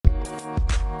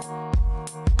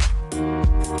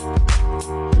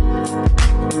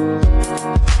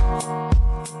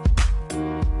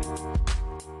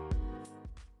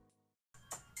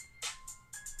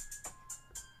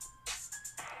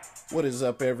What is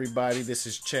up, everybody? This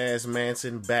is Chaz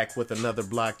Manson back with another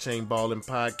Blockchain Ballin'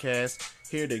 podcast,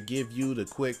 here to give you the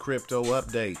quick crypto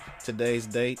update. Today's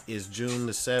date is June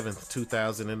the 7th,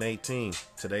 2018.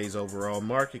 Today's overall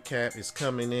market cap is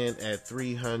coming in at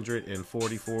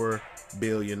 $344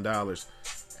 billion.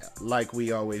 Like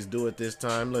we always do at this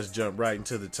time, let's jump right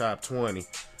into the top 20.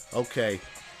 Okay,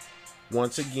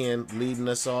 once again, leading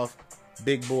us off,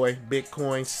 big boy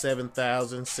Bitcoin,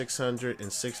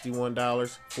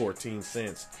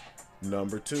 $7,661.14.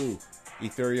 Number 2,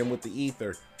 Ethereum with the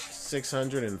Ether,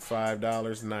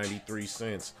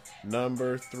 $605.93.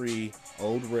 Number 3,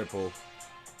 Old Ripple,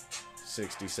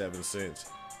 67 cents.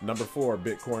 Number 4,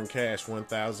 Bitcoin Cash,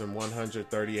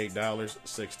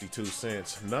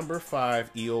 $1,138.62. Number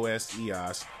 5, EOS,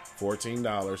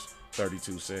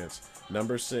 $14.32.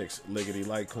 Number 6, Liggity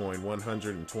Litecoin,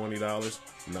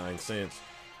 $120.09.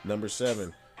 Number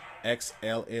 7,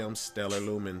 XLM Stellar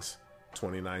Lumens,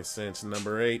 29 cents.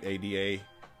 Number 8, ADA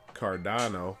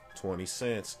Cardano, 20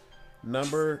 cents.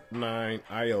 Number 9,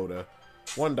 IOTA,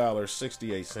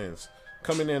 $1.68.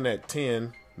 Coming in at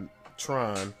 10,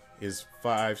 Tron is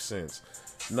 5 cents.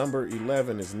 Number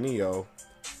 11 is NEO,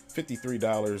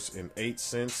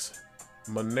 $53.08.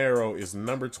 Monero is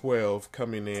number 12,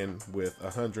 coming in with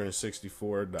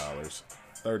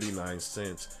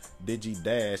 $164.39.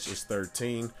 DigiDash is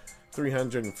 13,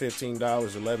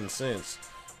 $315.11.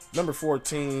 Number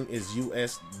 14 is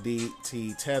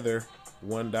USDT Tether,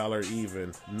 $1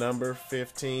 even. Number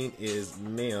 15 is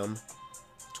NEM,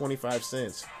 25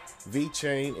 cents.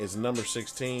 VeChain is number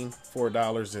 16,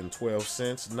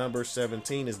 $4.12. Number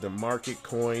 17 is the market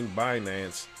coin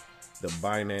Binance, the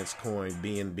Binance coin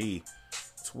BNB,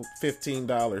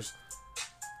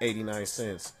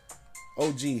 $15.89.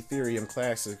 OG Ethereum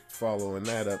Classic following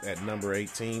that up at number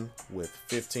 18 with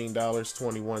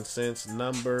 $15.21.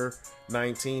 Number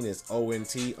 19 is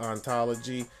ONT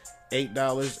Ontology,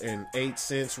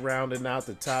 $8.08. Rounding out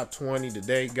the top 20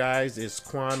 today, guys, is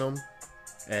Quantum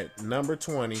at number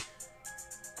 20,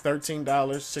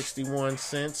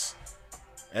 $13.61.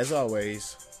 As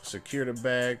always, secure the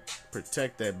bag,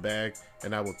 protect that bag,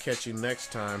 and I will catch you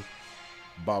next time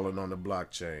balling on the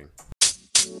blockchain.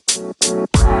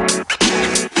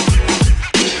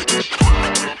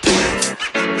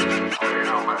 You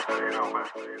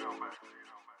know, man.